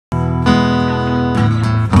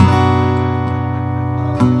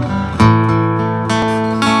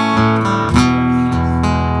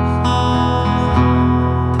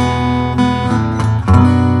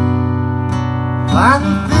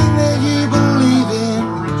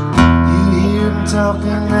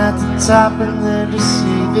talking at the top and they're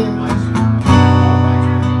deceiving.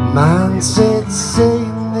 Mindset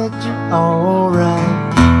saying that you're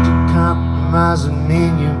alright. To compromise would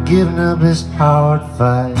mean you're giving up this hard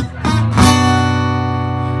fight.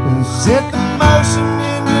 And set the motion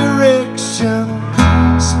in direction.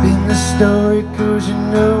 Spin the story cause you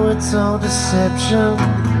know it's all deception.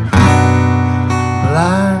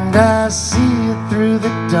 Blind eyes see you through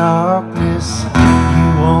the darkness. You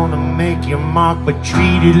wanna make your mark but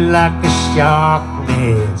treat it like a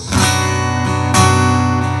sharkness.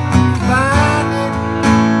 Find it,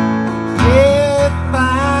 yeah,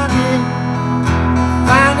 find it.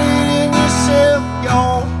 Find it in yourself,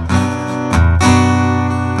 y'all.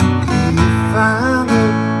 You find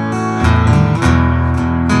it.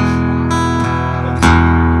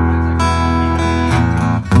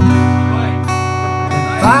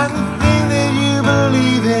 Find the thing that you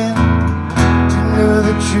believe in. To know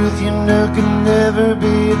the truth you know can never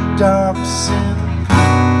be a dark sin.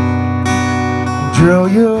 Draw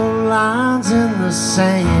your lines in the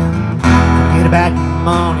sand. Forget about your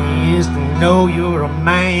money is to know you're a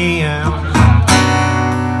man.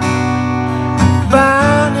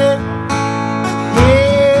 Find it,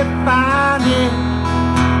 yeah, find it.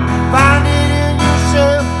 Find it in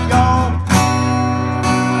yourself, y'all.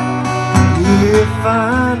 Yeah,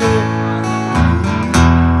 find it.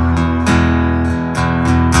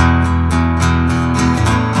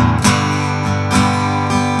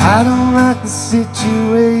 I don't like the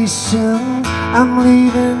situation. I'm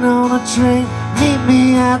leaving on a train. Meet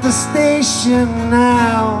me at the station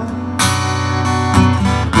now.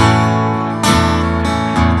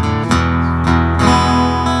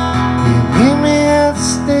 You meet me at the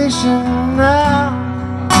station now.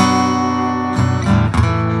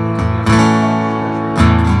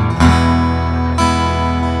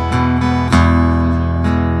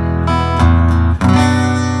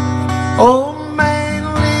 Oh,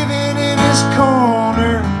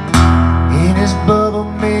 bubble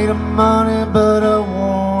made of money, but I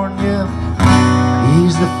warn you,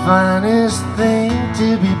 he's the finest thing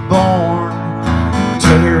to be born.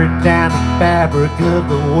 Tearing down the fabric of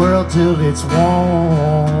the world till it's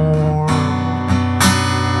worn.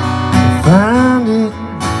 Find it,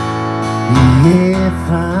 yeah,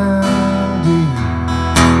 find it.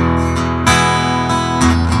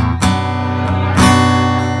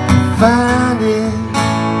 Find it,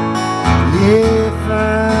 yeah,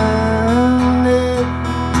 find it.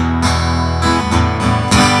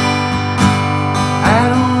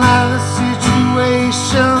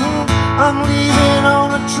 I'm leaving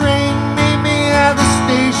on a train, meet me at the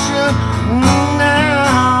station now.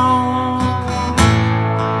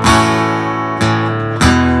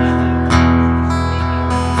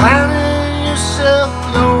 Find it yourself,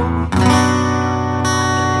 yo.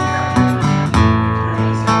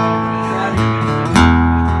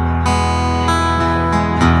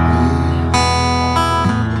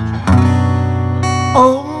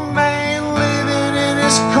 Old man living in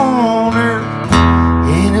his corner,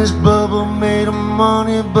 in his bubble made of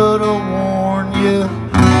money, but I warn you,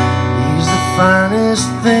 he's the finest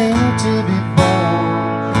thing to be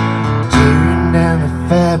born. Tearing down the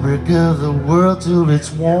fabric of the world till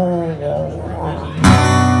it's worn.